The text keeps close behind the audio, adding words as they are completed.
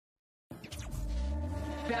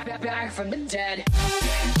back from the dead.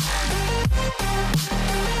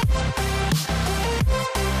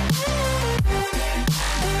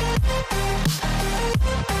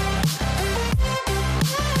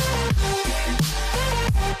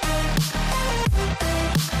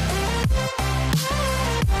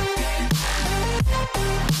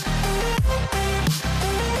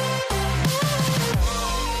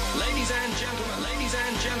 Ladies and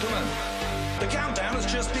gentlemen, the countdown has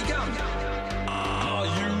just begun. Are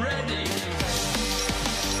you ready?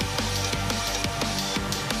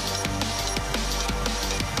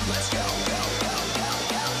 Let's go.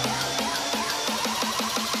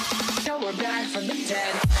 Now we're back from the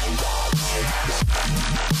dead.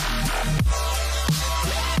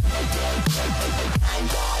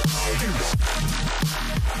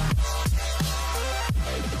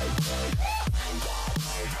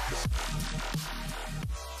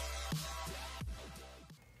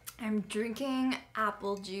 I'm drinking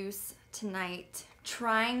apple juice tonight,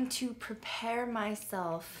 trying to prepare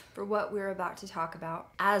myself for what we're about to talk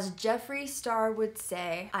about. As Jeffree Star would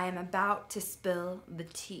say, I am about to spill the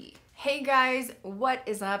tea. Hey guys, what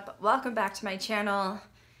is up? Welcome back to my channel.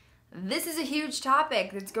 This is a huge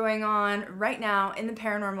topic that's going on right now in the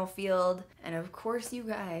paranormal field, and of course you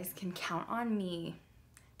guys can count on me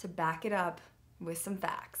to back it up with some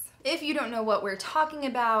facts. If you don't know what we're talking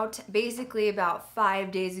about, basically about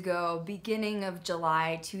 5 days ago, beginning of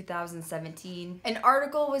July 2017, an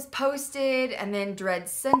article was posted and then Dread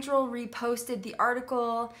Central reposted the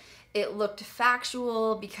article. It looked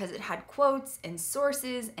factual because it had quotes and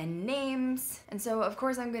sources and names. And so of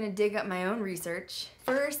course I'm gonna dig up my own research.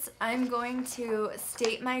 First, I'm going to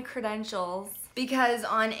state my credentials because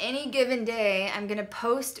on any given day, I'm gonna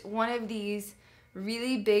post one of these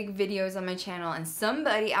really big videos on my channel and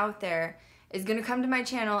somebody out there is gonna come to my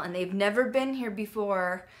channel and they've never been here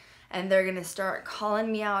before and they're gonna start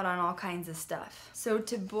calling me out on all kinds of stuff. So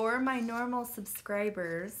to bore my normal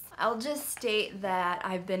subscribers, I'll just state that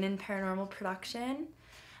I've been in paranormal production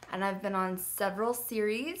and I've been on several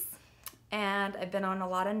series and I've been on a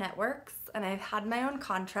lot of networks and I've had my own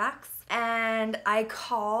contracts and I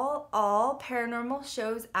call all paranormal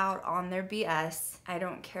shows out on their BS. I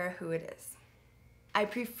don't care who it is. I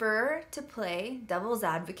prefer to play devil's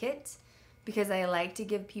advocate because I like to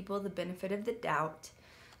give people the benefit of the doubt,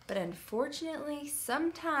 but unfortunately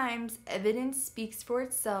sometimes evidence speaks for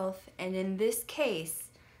itself, and in this case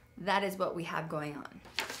that is what we have going on.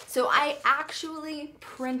 So I actually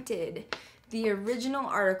printed the original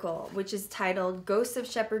article, which is titled Ghosts of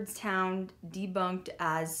Shepherdstown Debunked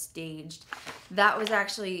as Staged. That was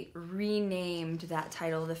actually renamed, that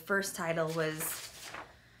title. The first title was,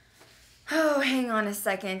 oh, hang on a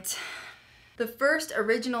second. The first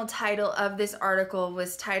original title of this article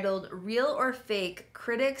was titled Real or Fake?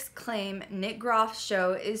 Critics Claim Nick Groff's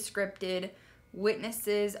Show is Scripted,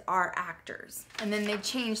 Witnesses Are Actors. And then they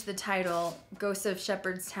changed the title Ghosts of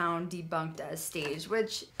Shepherdstown Debunked as Staged,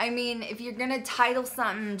 which, I mean, if you're gonna title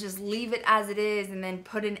something, just leave it as it is and then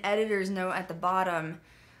put an editor's note at the bottom.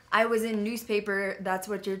 I was in newspaper, that's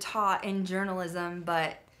what you're taught in journalism,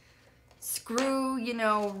 but screw, you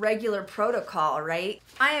know, regular protocol, right?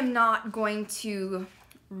 I am not going to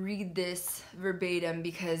read this verbatim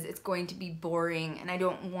because it's going to be boring and I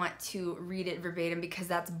don't want to read it verbatim because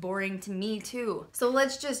that's boring to me too. So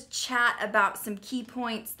let's just chat about some key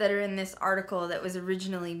points that are in this article that was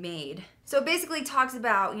originally made. So it basically talks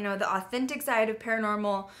about, you know, the authentic side of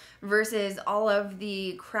paranormal versus all of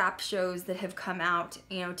the crap shows that have come out,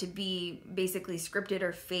 you know, to be basically scripted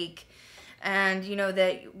or fake. And you know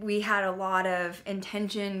that we had a lot of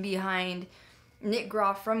intention behind Nick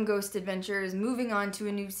Groff from Ghost Adventures moving on to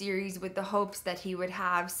a new series with the hopes that he would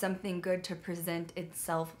have something good to present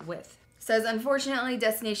itself with. Says, unfortunately,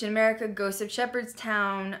 Destination America, Ghosts of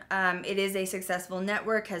Shepherdstown, it is a successful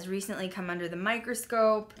network, has recently come under the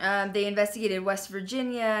microscope. They investigated West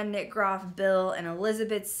Virginia, Nick Groff, Bill, and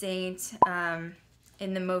Elizabeth Saint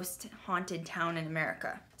in the most haunted town in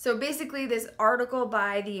America. So basically this article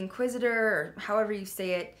by the Inquisitor, or however you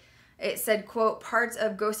say it, it said, quote, parts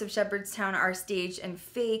of Ghosts of Shepherdstown are staged and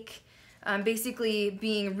fake, basically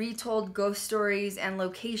being retold ghost stories and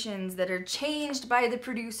locations that are changed by the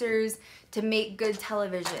producers to make good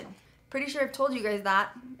television. Pretty sure I've told you guys that.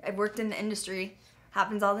 I've worked in the industry.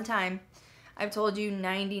 Happens all the time. I've told you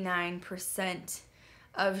 99%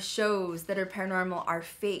 of shows that are paranormal are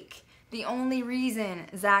fake. The only reason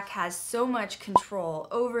Zach has so much control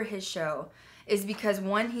over his show is because,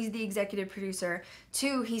 one, he's the executive producer,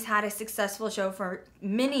 two, he's had a successful show for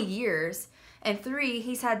many years, And 3,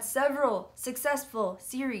 he's had several successful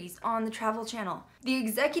series on the Travel Channel. The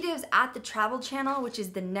executives at the Travel Channel, which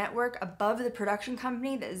is the network above the production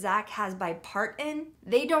company that Zach has by part in,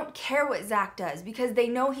 they don't care what Zach does because they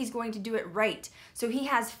know he's going to do it right. So he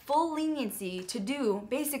has full leniency to do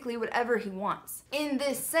basically whatever he wants. In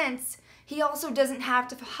this sense, he also doesn't have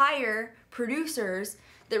to hire producers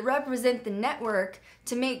that represent the network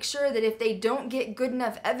to make sure that if they don't get good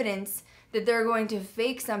enough evidence that they're going to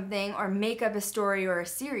fake something or make up a story or a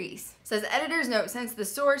series. Says editor's note, since the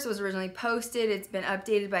source was originally posted, it's been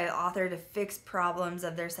updated by the author to fix problems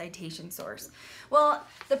of their citation source. Well,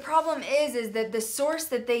 the problem is that the source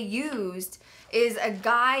that they used is a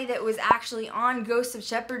guy that was actually on Ghosts of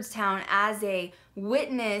Shepherdstown as a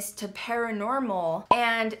witness to paranormal,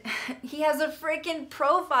 and he has a freaking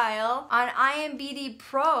profile on IMDb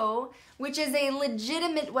Pro, which is a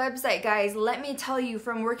legitimate website, guys. Let me tell you,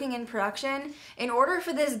 from working in production, in order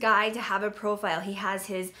for this guy to have a profile, he has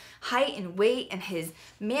his height and weight and his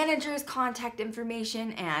manager's contact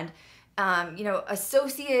information and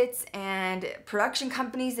associates and production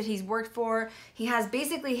companies that he's worked for. He has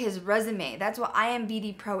basically his resume. That's what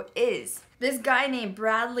IMDb Pro is. This guy named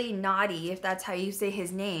Bradley Naughty, if that's how you say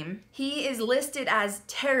his name, he is listed as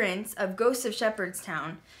Terrence of Ghosts of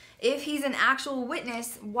Shepherdstown. If he's an actual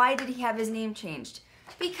witness, why did he have his name changed?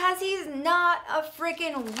 Because he's not a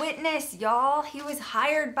freaking witness, y'all. He was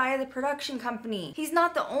hired by the production company. He's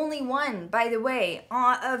not the only one, by the way,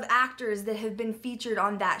 of actors that have been featured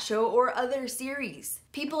on that show or other series.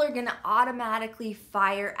 People are gonna automatically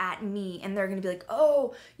fire at me and they're gonna be like,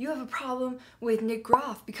 oh, you have a problem with Nick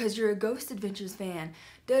Groff because you're a Ghost Adventures fan.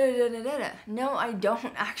 No, I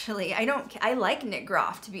don't actually. I like Nick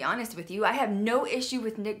Groff, to be honest with you. I have no issue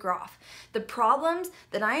with Nick Groff. The problems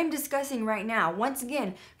that I am discussing right now, once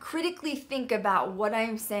again, critically think about what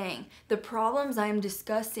I'm saying. The problems I am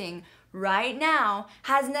discussing right now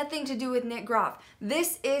has nothing to do with Nick Groff.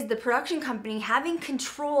 This is the production company having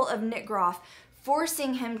control of Nick Groff,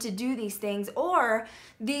 forcing him to do these things, or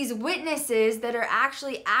these witnesses that are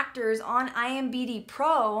actually actors on IMDb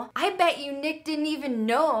Pro. I bet you Nick didn't even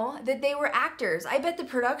know that they were actors. I bet the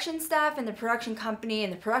production staff and the production company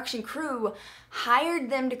and the production crew hired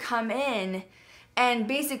them to come in and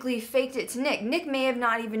basically faked it to Nick. Nick may have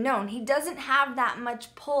not even known. He doesn't have that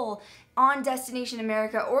much pull on Destination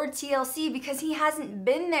America or TLC because he hasn't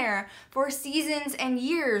been there for seasons and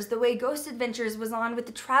years the way Ghost Adventures was on with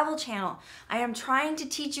the Travel Channel. I am trying to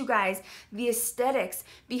teach you guys the aesthetics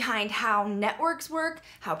behind how networks work,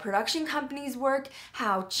 how production companies work,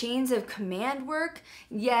 how chains of command work.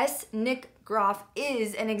 Yes, Nick Groff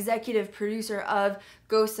is an executive producer of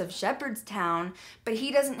Ghosts of Shepherdstown, but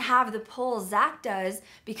he doesn't have the pull Zach does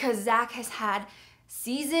because Zach has had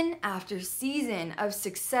season after season of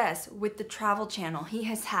success with the Travel Channel. He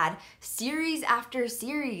has had series after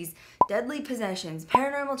series, Deadly Possessions,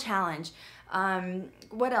 Paranormal Challenge,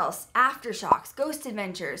 what else? Aftershocks, Ghost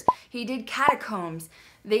Adventures. He did Catacombs.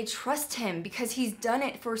 They trust him because he's done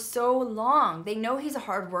it for so long. They know he's a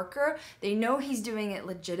hard worker. They know he's doing it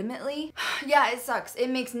legitimately. Yeah, it sucks. It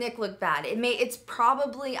makes Nick look bad. It's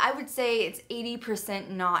probably, I would say it's 80%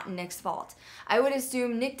 not Nick's fault. I would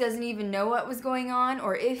assume Nick doesn't even know what was going on,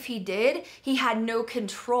 or if he did, he had no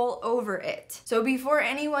control over it. So before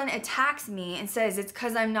anyone attacks me and says it's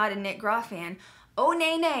because I'm not a Nick Groff fan, oh,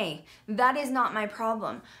 nay, that is not my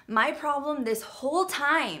problem. My problem this whole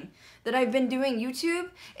time that I've been doing YouTube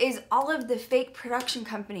is all of the fake production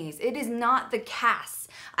companies. It is not the casts.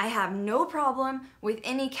 I have no problem with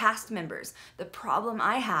any cast members. The problem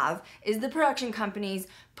I have is the production companies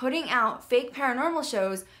putting out fake paranormal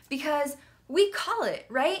shows because we call it,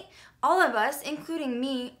 right? All of us, including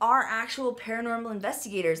me, are actual paranormal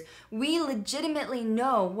investigators. We legitimately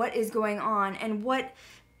know what is going on and what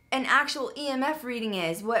an actual EMF reading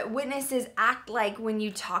is, what witnesses act like when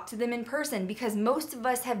you talk to them in person, because most of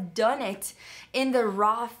us have done it in the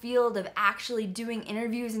raw field of actually doing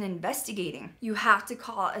interviews and investigating. You have to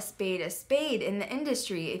call a spade in the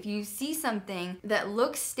industry. If you see something that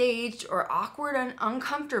looks staged or awkward and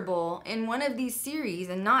uncomfortable in one of these series,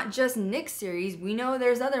 and not just Nick's series, we know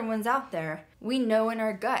there's other ones out there. We know in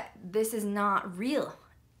our gut, this is not real.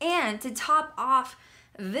 And to top off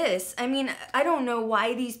this, I mean, I don't know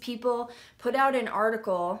why these people put out an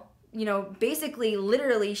article, basically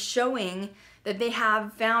literally showing that they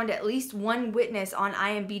have found at least one witness on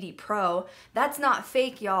IMDb Pro. That's not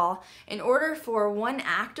fake, y'all. In order for one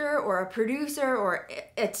actor or a producer or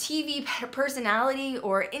a TV personality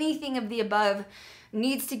or anything of the above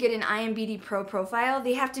needs to get an IMDb Pro profile,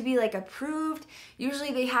 they have to be like approved.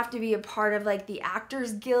 Usually they have to be a part of like the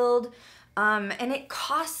Actors Guild. And it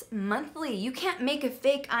costs monthly. You can't make a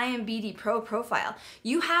fake IMBD Pro profile.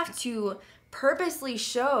 You have to purposely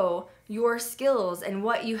show your skills and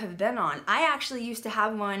what you have been on. I actually used to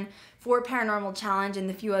have one for Paranormal Challenge and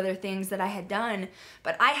the few other things that I had done,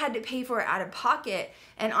 but I had to pay for it out of pocket.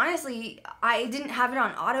 And honestly, I didn't have it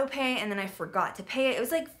on auto pay, and then I forgot to pay it. It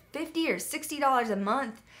was like $50 or $60 a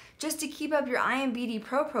month just to keep up your IMBD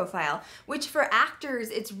Pro profile, which for actors,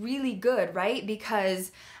 it's really good, right?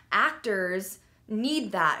 Because actors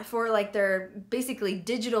need that for like their basically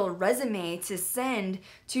digital resume to send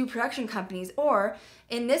to production companies. Or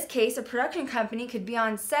in this case, a production company could be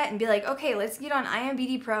on set and be like, okay, let's get on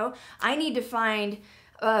IMBD Pro. I need to find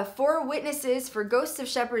 4 witnesses for Ghosts of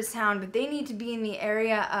Shepherdstown, but they need to be in the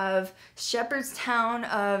area of Shepherdstown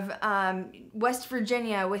of West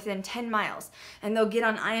Virginia within 10 miles. And they'll get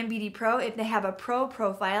on IMBD Pro. If they have a pro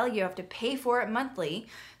profile, you have to pay for it monthly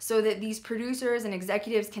so that these producers and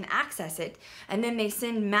executives can access it. And then they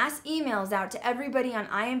send mass emails out to everybody on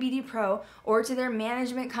IMBD Pro or to their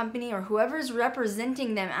management company or whoever's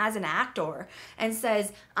representing them as an actor and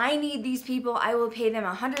says, I need these people. I will pay them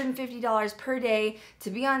 $150 per day to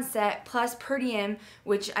be on set, plus per diem,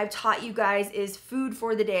 which I've taught you guys is food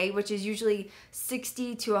for the day, which is usually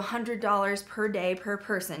 $60 to $100 per day per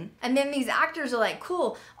person. And then these actors are like,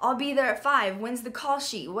 cool, I'll be there at 5. When's the call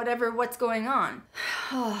sheet? What's going on?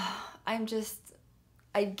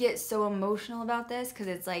 I get so emotional about this because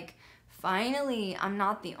it's like, finally, I'm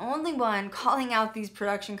not the only one calling out these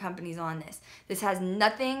production companies on this. This has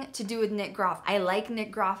nothing to do with Nick Groff. I like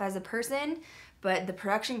Nick Groff as a person, but the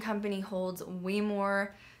production company holds way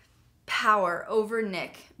more power over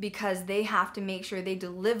Nick because they have to make sure they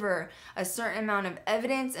deliver a certain amount of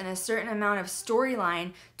evidence and a certain amount of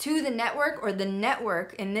storyline to the network, or the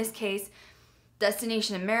network, in this case,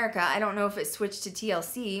 Destination America. I don't know if it switched to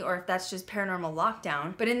TLC or if that's just Paranormal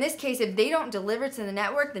Lockdown. But in this case, if they don't deliver to the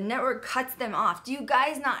network cuts them off. Do you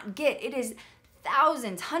guys not get? It is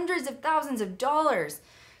thousands, hundreds of thousands of dollars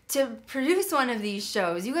to produce one of these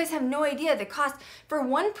shows. You guys have no idea the cost for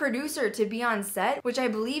one producer to be on set, which I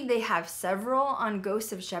believe they have several on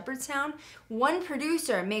Ghosts of Shepherdstown. One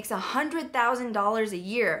producer makes $100,000 a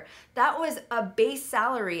year. That was a base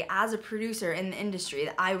salary as a producer in the industry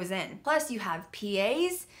that I was in. Plus you have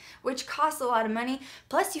PAs, which costs a lot of money.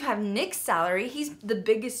 Plus you have Nick's salary. He's the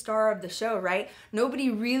biggest star of the show, right? Nobody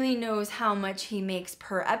really knows how much he makes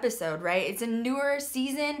per episode, right? It's a newer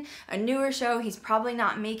season, a newer show. He's probably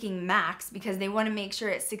not making max because they want to make sure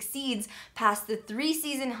it succeeds past the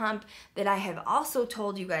 3-season hump that I have also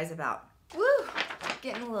told you guys about. Woo!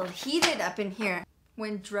 Getting a little heated up in here.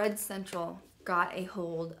 When Dread Central got a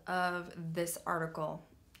hold of this article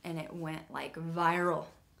and it went like viral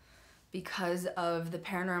because of the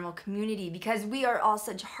paranormal community, because we are all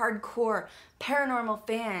such hardcore paranormal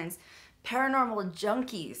fans, paranormal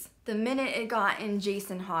junkies. The minute it got in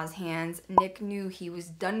Jason Hawes' hands, Nick knew he was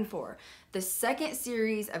done for. The second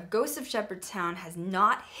series of Ghosts of Shepherdstown has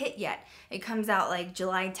not hit yet. It comes out like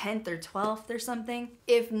July 10th or 12th or something.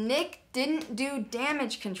 If Nick didn't do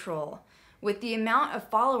damage control with the amount of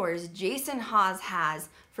followers Jason Hawes has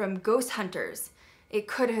from Ghost Hunters, it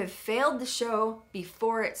could have failed the show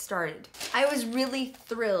before it started. I was really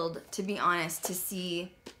thrilled, to be honest, to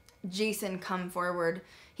see Jason come forward.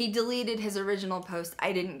 He deleted his original post.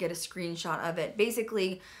 I didn't get a screenshot of it.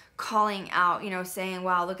 Basically calling out, saying,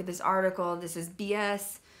 wow, look at this article. This is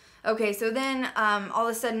BS. Okay, so then all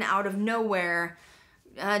of a sudden out of nowhere,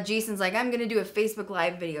 Jason's like, I'm gonna do a Facebook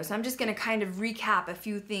Live video. So I'm just gonna kind of recap a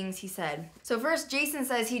few things he said. So first, Jason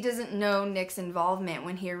says he doesn't know Nick's involvement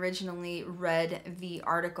when he originally read the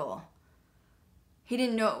article. He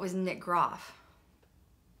didn't know it was Nick Groff.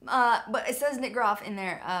 But it says Nick Groff in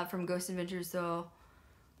there from Ghost Adventures, so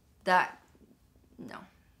no.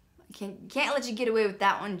 Can't let you get away with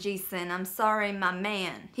that one, Jason. I'm sorry, my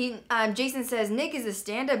man. Jason says, Nick is a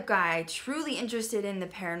stand-up guy, truly interested in the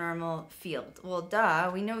paranormal field. Well,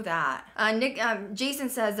 duh, we know that. Jason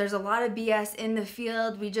says there's a lot of BS in the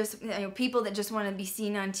field. We just, people that just want to be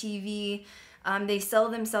seen on TV. They sell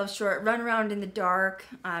themselves short, run around in the dark,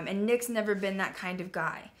 and Nick's never been that kind of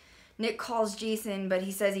guy. Nick calls Jason, but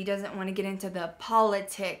he says he doesn't want to get into the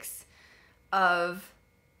politics of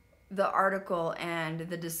the article and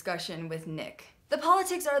the discussion with Nick. The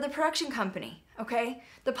politics are the production company, okay?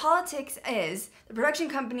 The politics is the production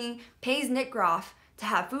company pays Nick Groff to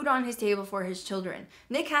have food on his table for his children.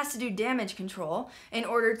 Nick has to do damage control in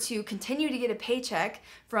order to continue to get a paycheck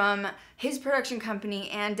from his production company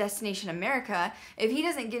and Destination America. If he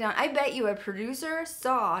doesn't get on, I bet you a producer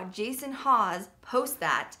saw Jason Hawes post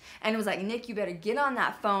that and was like, Nick, you better get on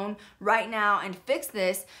that phone right now and fix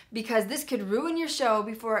this, because this could ruin your show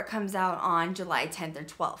before it comes out on July 10th or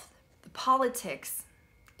 12th. The politics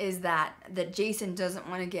is that Jason doesn't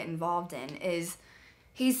want to get involved in is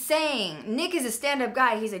he's saying Nick is a stand-up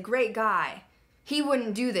guy, he's a great guy, he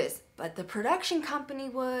wouldn't do this, but the production company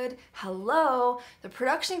would. Hello, the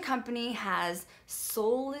production company has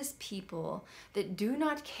soulless people that do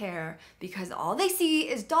not care because all they see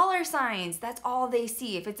is dollar signs. That's all they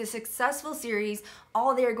see. If it's a successful series,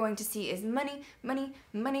 all they're going to see is money, money,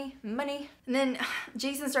 money, money. And then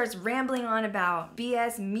Jason starts rambling on about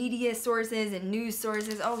BS media sources and news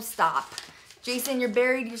sources. Oh, stop. Jason, you're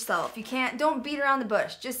buried yourself. You can't, don't beat around the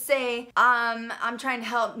bush. Just say, I'm trying to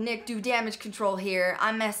help Nick do damage control here.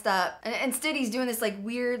 I messed up. And instead he's doing this like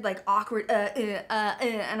weird, like awkward,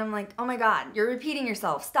 and I'm like, oh my God, you're repeating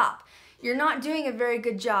yourself. Stop. You're not doing a very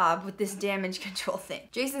good job with this damage control thing.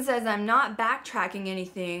 Jason says, I'm not backtracking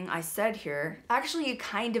anything I said here. Actually, you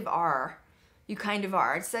kind of are. You kind of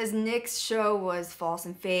are. It says Nick's show was false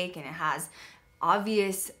and fake, and it has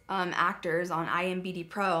obvious actors on IMDb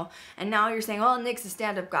Pro, and now you're saying, well, Nick's a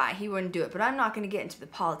stand-up guy, he wouldn't do it, but I'm not going to get into the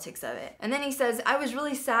politics of it. And then he says, I was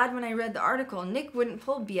really sad when I read the article. Nick wouldn't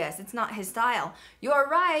pull BS, it's not his style. You're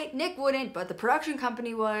right, Nick wouldn't, but the production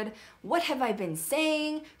company would. What have I been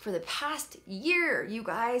saying for the past year, you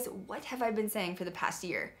guys? What have I been saying for the past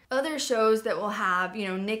year? Other shows that will have, you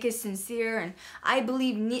know, Nick is sincere, and I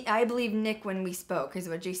believe Nick when we spoke, is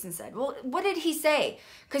what Jason said. Well, what did he say?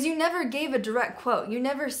 Because you never gave a direct quote. You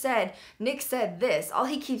never said, Nick said this. All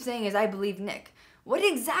he keeps saying is, I believe Nick. What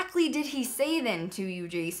exactly did he say then to you,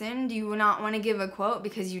 Jason? Do you not want to give a quote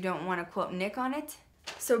because you don't want to quote Nick on it?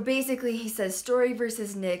 So basically he says story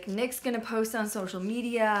versus Nick. Nick's going to post on social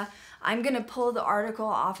media. I'm going to pull the article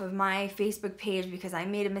off of my Facebook page because I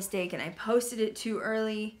made a mistake and I posted it too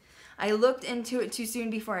early. I looked into it too soon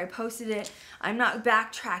before I posted it. I'm not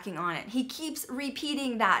backtracking on it. He keeps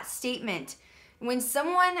repeating that statement. When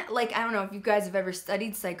someone, like, I don't know if you guys have ever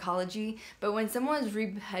studied psychology, but when someone's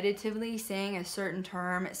repetitively saying a certain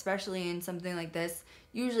term, especially in something like this,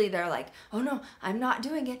 usually they're like, oh no, I'm not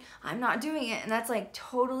doing it, I'm not doing it. And that's like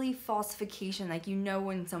totally falsification. Like, you know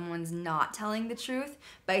when someone's not telling the truth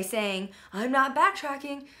by saying, I'm not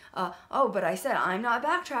backtracking. Oh, but I said I'm not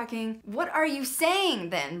backtracking. What are you saying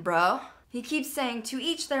then, bro? He keeps saying to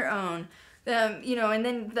each their own. You know, and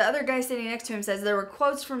then the other guy sitting next to him says there were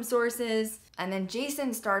quotes from sources, and then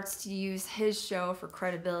Jason starts to use his show for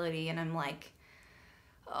credibility, and I'm like,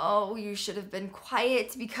 oh, you should have been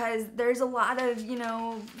quiet, because there's a lot of, you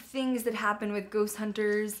know, things that happen with ghost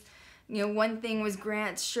hunters. You know, one thing was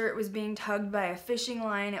Grant's shirt was being tugged by a fishing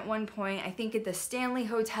line at one point, I think at the Stanley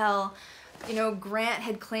Hotel. You know, Grant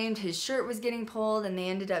had claimed his shirt was getting pulled, and they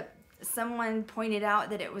ended up, someone pointed out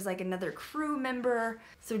that it was like another crew member.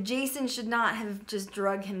 So Jason should not have just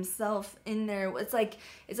drug himself in there. It's like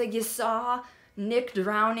you saw Nick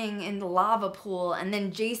drowning in the lava pool and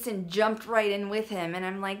then Jason jumped right in with him, and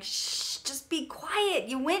I'm like, shh, just be quiet.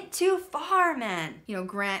 You went too far, man. You know,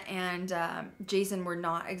 Grant and Jason were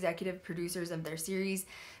not executive producers of their series.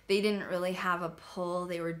 They didn't really have a pull.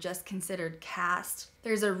 They were just considered cast.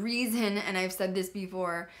 There's a reason, and I've said this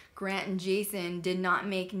before, Grant and Jason did not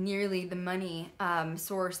make nearly the money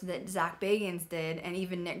source that Zach Bagans did, and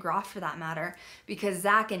even Nick Groff for that matter, because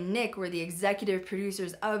Zach and Nick were the executive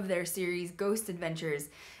producers of their series Ghost Adventures,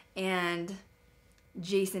 and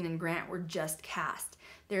Jason and Grant were just cast.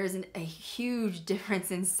 There's a huge difference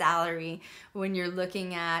in salary when you're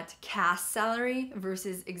looking at cast salary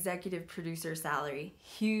versus executive producer salary.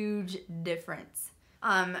 Huge difference.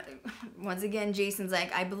 Once again, Jason's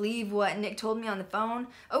like, I believe what Nick told me on the phone.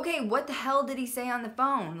 Okay, what the hell did he say on the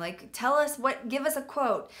phone? Like, tell us give us a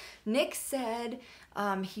quote. Nick said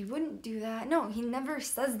he wouldn't do that. No, he never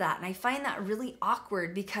says that. And I find that really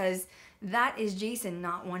awkward because that is Jason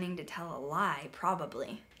not wanting to tell a lie,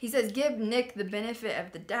 probably. He says, give Nick the benefit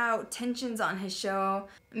of the doubt, tensions on his show.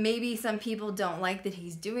 Maybe some people don't like that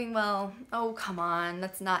he's doing well. Oh, come on,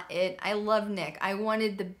 that's not it. I love Nick. I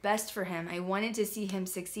wanted the best for him. I wanted to see him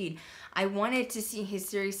succeed. I wanted to see his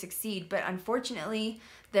series succeed, but unfortunately,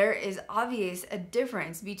 there is obvious a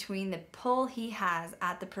difference between the pull he has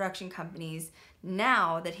at the production companies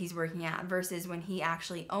now that he's working at versus when he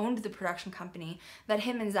actually owned the production company that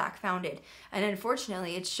him and Zach founded. And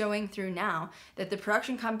unfortunately, it's showing through now that the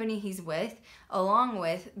production company he's with, along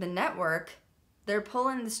with the network, they're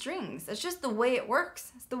pulling the strings. That's just the way it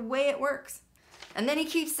works. It's the way it works. And then he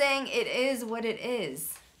keeps saying it is what it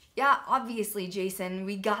is. Yeah, obviously, Jason,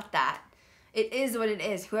 we got that. It is what it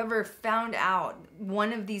is. Whoever found out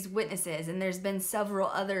one of these witnesses, and there's been several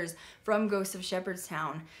others from Ghost of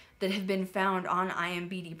Shepherdstown that have been found on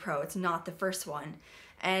IMBD Pro. It's not the first one.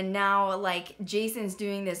 And now, like, Jason's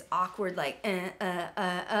doing this awkward, like, And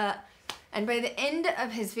by the end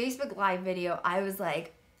of his Facebook Live video, I was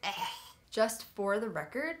like, eh. Just for the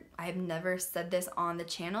record, I've never said this on the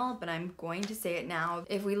channel, but I'm going to say it now.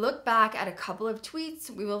 If we look back at a couple of tweets,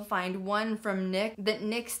 we will find one from Nick that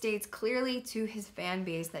Nick states clearly to his fan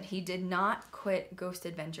base that he did not quit Ghost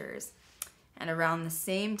Adventures. And around the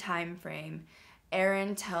same time frame,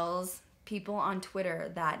 Aaron tells people on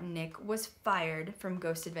Twitter that Nick was fired from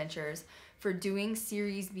Ghost Adventures for doing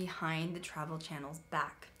series behind the Travel Channel's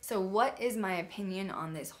back. So what is my opinion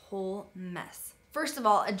on this whole mess? First of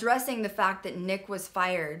all, addressing the fact that Nick was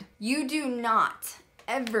fired, you do not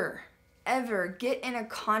ever get in a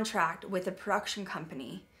contract with a production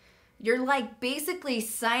company. You're like basically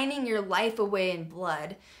signing your life away in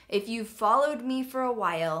blood. If you've followed me for a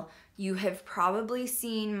while, you have probably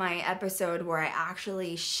seen my episode where I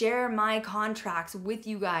actually share my contracts with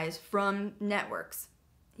you guys from networks.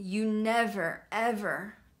 You never,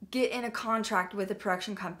 ever get in a contract with a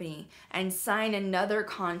production company and sign another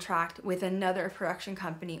contract with another production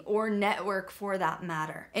company or network for that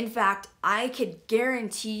matter. In fact, I could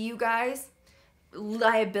guarantee you guys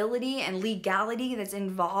liability and legality that's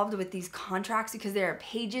involved with these contracts because there are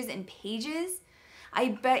pages and pages. I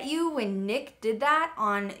bet you when Nick did that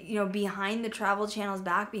on, behind the Travel Channel's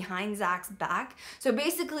back, behind Zach's back. So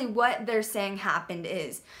basically what they're saying happened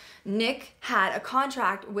is Nick had a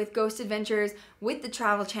contract with Ghost Adventures, with the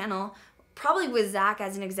Travel Channel, probably with Zach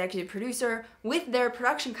as an executive producer, with their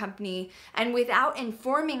production company, and without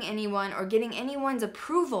informing anyone or getting anyone's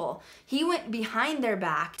approval, he went behind their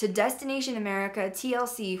back to Destination America,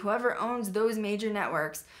 TLC, whoever owns those major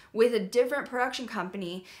networks, with a different production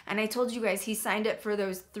company, and I told you guys he signed up for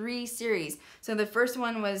those 3 series. So the first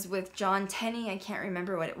one was with John Tenney, I can't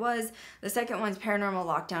remember what it was. The second one's Paranormal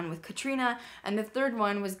Lockdown with Katrina, and the third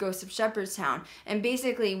one was Ghost of Shepherdstown. And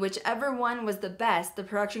basically, whichever one was the best, the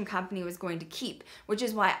production company was going to keep, which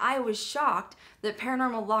is why I was shocked that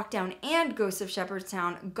Paranormal Lockdown and Ghost of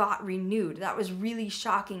Shepherdstown got renewed. That was really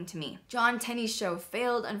shocking to me. John Tenney's show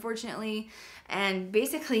failed, unfortunately, and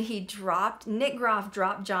basically Nick Groff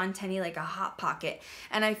dropped John Tenney like a hot pocket.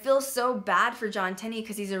 And I feel so bad for John Tenney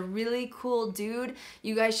because he's a really cool dude.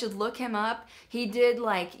 You guys should look him up. He did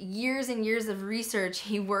like years and years of research.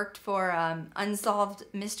 He worked for Unsolved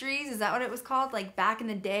Mysteries, is that what it was called? Like back in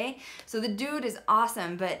the day. So the dude is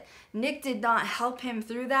awesome, but Nick did not help him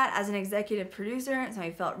through that as an executive producer, so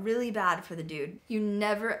I felt really bad for the dude. You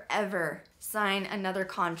never ever sign another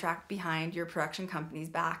contract behind your production company's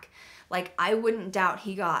back. Like, I wouldn't doubt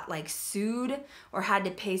he got like sued or had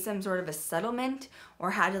to pay some sort of a settlement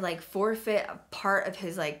or had to like forfeit a part of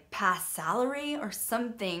his like past salary or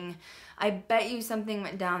something. I bet you something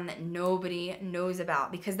went down that nobody knows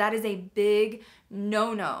about because that is a big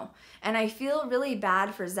no-no. And I feel really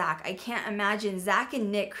bad for Zach. I can't imagine Zach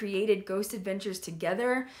and Nick created Ghost Adventures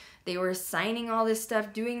together. They were signing all this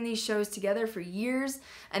stuff, doing these shows together for years,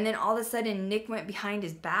 and then all of a sudden Nick went behind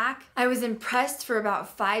his back. I was impressed for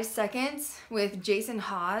about 5 seconds with Jason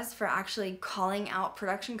Hawes for actually calling out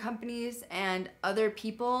production companies and other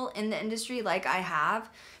people in the industry like I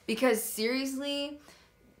have, because seriously,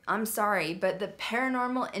 I'm sorry, but the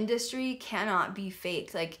paranormal industry cannot be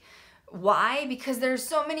faked. Like, why? Because there's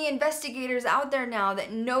so many investigators out there now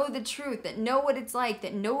that know the truth, that know what it's like,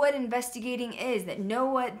 that know what investigating is, that know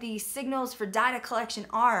what the signals for data collection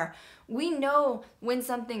are. We know when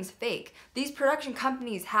something's fake. These production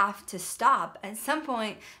companies have to stop at some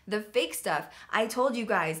point the fake stuff. I told you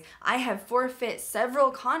guys, I have forfeit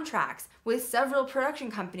several contracts with several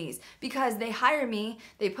production companies because they hire me,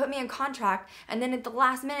 they put me in contract, and then at the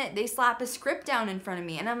last minute they slap a script down in front of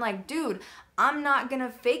me. And I'm like, dude, I'm not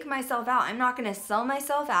gonna fake myself out. I'm not gonna sell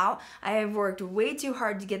myself out. I have worked way too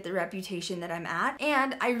hard to get the reputation that I'm at,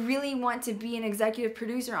 and I really want to be an executive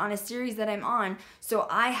producer on a series that I'm on, so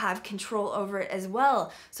I have control over it as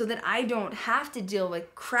well, so that I don't have to deal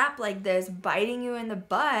with crap like this biting you in the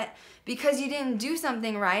butt because you didn't do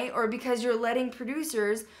something right or because you're letting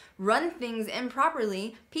producers run things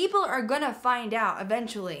improperly. People are gonna find out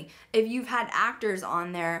eventually if you've had actors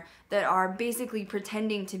on there that are basically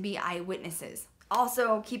pretending to be eyewitnesses.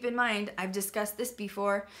 Also, keep in mind, I've discussed this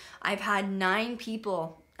before, I've had 9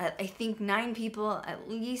 people, I think 9 people at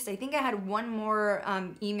least, I think I had one more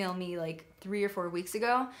email me like 3 or 4 weeks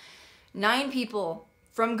ago. 9 people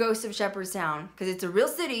from Ghost of Shepherdstown, because it's a real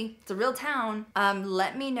city, it's a real town,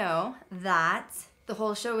 let me know that the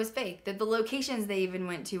whole show was fake, that the locations they even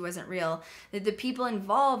went to wasn't real, that the people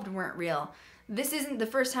involved weren't real. This isn't the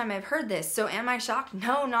first time I've heard this, so am I shocked?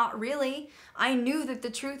 No, not really. I knew that the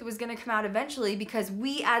truth was going to come out eventually because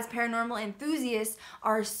we as paranormal enthusiasts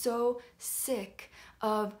are so sick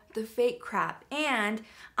of the fake crap. And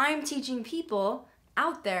I'm teaching people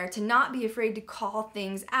out there to not be afraid to call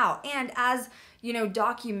things out. And as, you know,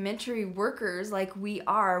 documentary workers like we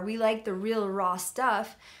are, we like the real raw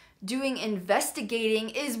stuff. Doing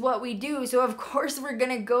investigating is what we do. So of course we're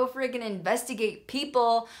gonna go friggin' investigate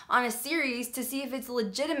people on a series to see if it's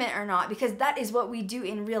legitimate or not, because that is what we do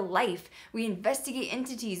in real life. We investigate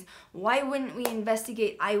entities. Why wouldn't we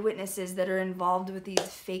investigate eyewitnesses that are involved with these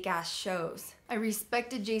fake ass shows? I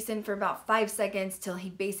respected Jason for about 5 seconds till he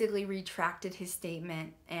basically retracted his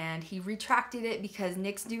statement, and he retracted it because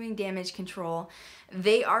Nick's doing damage control.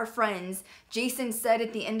 They are friends. Jason said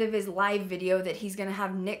at the end of his live video that he's gonna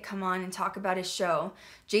have Nick come on and talk about his show.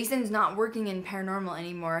 Jason's not working in paranormal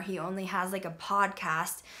anymore. He only has like a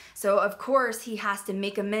podcast. So of course he has to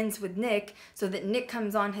make amends with Nick so that Nick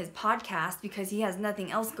comes on his podcast because he has nothing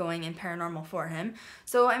else going in paranormal for him.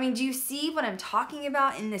 So I mean, do you see what I'm talking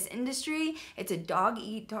about in this industry? It's a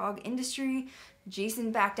dog-eat-dog industry.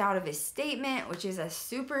 Jason backed out of his statement, which is a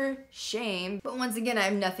super shame. But once again, I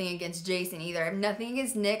have nothing against Jason either. I have nothing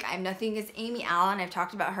against Nick. I have nothing against Amy Allen. I've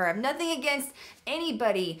talked about her. I have nothing against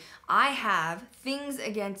anybody. I have things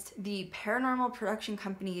against the paranormal production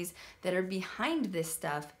companies that are behind this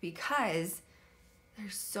stuff because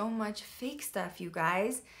there's so much fake stuff, you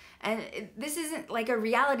guys. And this isn't like a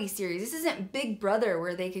reality series. This isn't Big Brother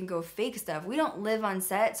where they can go fake stuff. We don't live on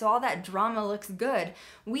set, so all that drama looks good.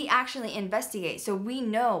 We actually investigate, so we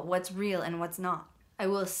know what's real and what's not. I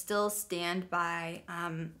will still stand by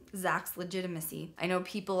Zach's legitimacy. I know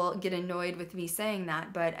people get annoyed with me saying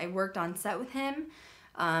that, but I worked on set with him.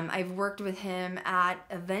 I've worked with him at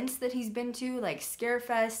events that he's been to, like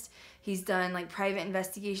Scarefest. He's done like private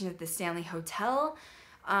investigations at the Stanley Hotel.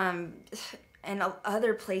 And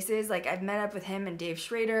other places, like I've met up with him and Dave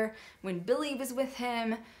Schrader when Billy was with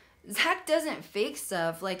him. Zach doesn't fake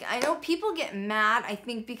stuff. Like, I know people get mad, I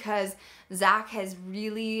think because Zach has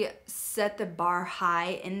really set the bar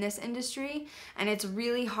high in this industry, and it's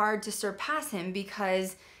really hard to surpass him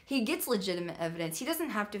because he gets legitimate evidence. He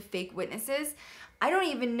doesn't have to fake witnesses. I don't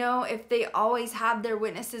even know if they always have their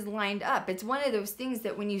witnesses lined up. It's one of those things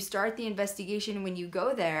that when you start the investigation, when you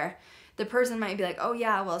go there, the person might be like, oh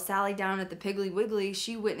yeah, well, Sally down at the Piggly Wiggly,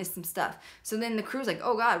 she witnessed some stuff. So then the crew's like,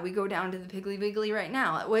 oh God, we go down to the Piggly Wiggly right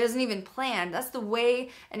now. It wasn't even planned. That's the way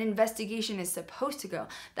an investigation is supposed to go.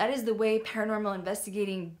 That is the way paranormal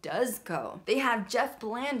investigating does go. They have Jeff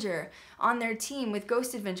Belanger on their team with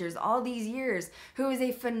Ghost Adventures all these years, who is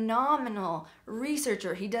a phenomenal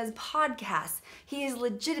researcher. He does podcasts. He is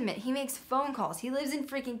legitimate. He makes phone calls. He lives in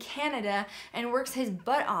freaking Canada and works his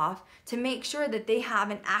butt off to make sure that they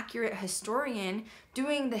have an accurate historian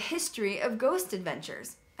doing the history of Ghost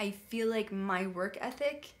Adventures. I feel like my work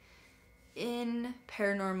ethic in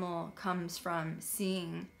paranormal comes from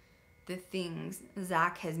seeing the things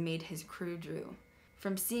Zach has made his crew do.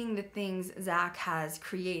 From seeing the things Zach has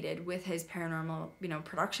created with his paranormal,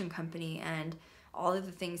 production company and all of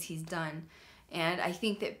the things he's done. And I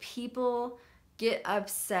think that people get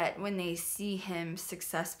upset when they see him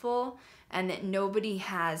successful and that nobody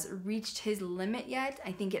has reached his limit yet.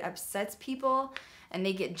 I think it upsets people and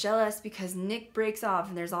they get jealous because Nick breaks off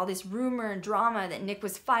and there's all this rumor and drama that Nick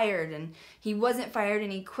was fired and he wasn't fired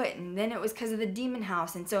and he quit, and then it was because of the Demon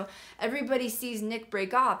House. And so everybody sees Nick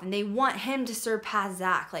break off and they want him to surpass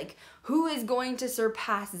Zach. Like, who is going to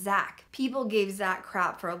surpass Zach? People gave Zach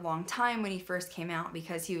crap for a long time when he first came out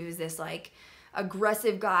because he was this like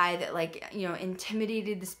aggressive guy that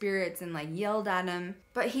intimidated the spirits and yelled at them,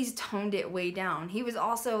 but he's toned it way down. He was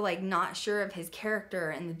also not sure of his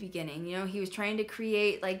character in the beginning. He was trying to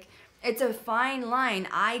create it's a fine line.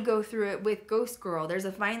 I go through it with Ghost Girl. There's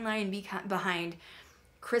a fine line behind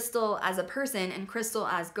Krystal as a person and Krystal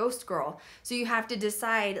as Ghost Girl. So you have to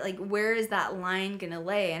decide where is that line gonna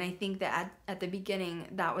lay, and I think that at the beginning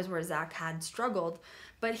that was where Zach had struggled,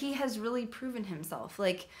 but he has really proven himself.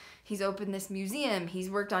 He's opened this museum, he's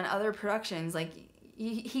worked on other productions,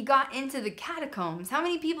 he got into the catacombs. How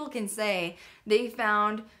many people can say they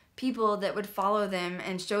found people that would follow them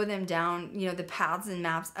and show them down, the paths and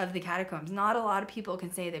maps of the catacombs? Not a lot of people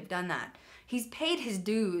can say they've done that. He's paid his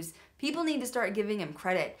dues. People need to start giving him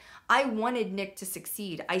credit. I wanted Nick to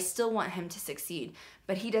succeed. I still want him to succeed,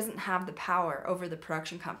 but he doesn't have the power over the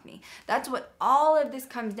production company. That's what all of this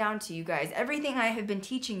comes down to, you guys. Everything I have been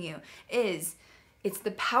teaching you is It's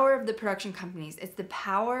the power of the production companies. It's the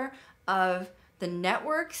power of the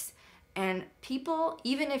networks and people.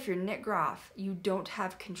 Even if you're Nick Groff, you don't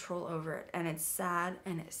have control over it. And it's sad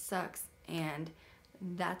and it sucks. And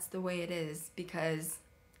that's the way it is because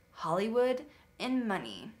Hollywood and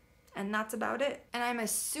money. And that's about it. And I'm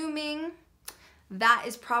assuming that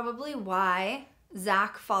is probably why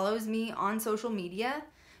Zach follows me on social media,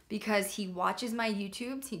 because he watches my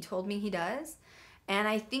YouTubes. He told me he does. And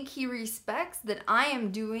I think he respects that I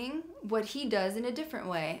am doing what he does in a different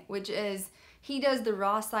way, which is he does the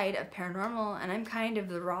raw side of paranormal, and I'm kind of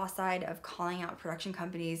the raw side of calling out production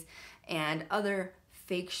companies and other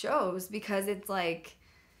fake shows, because it's like,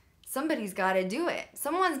 somebody's got to do it.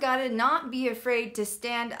 Someone's got to not be afraid to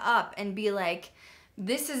stand up and be like,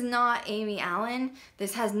 this is not Amy Allen.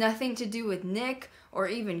 This has nothing to do with Nick or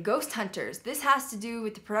even Ghost Hunters. This has to do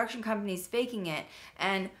with the production companies faking it.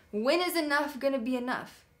 And when is enough gonna be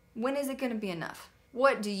enough? When is it gonna be enough?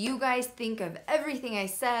 What do you guys think of everything I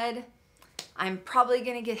said? I'm probably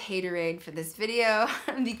gonna get haterade for this video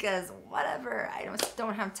because whatever, I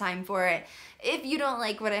don't have time for it. If you don't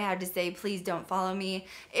like what I have to say, please don't follow me.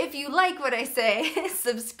 If you like what I say,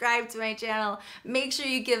 subscribe to my channel. Make sure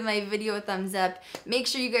you give my video a thumbs up. Make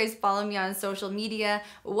sure you guys follow me on social media.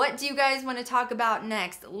 What do you guys want to talk about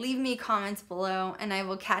next? Leave me comments below and I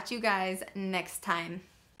will catch you guys next time.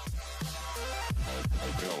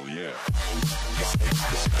 Hell yeah.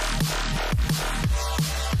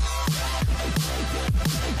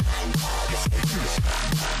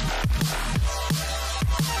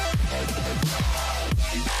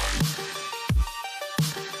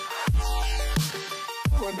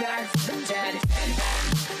 We're back from the dead.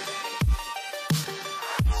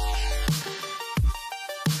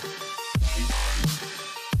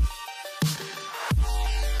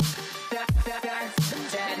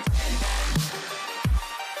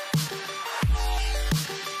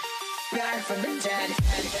 Back from the dead. Back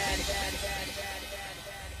from the dead.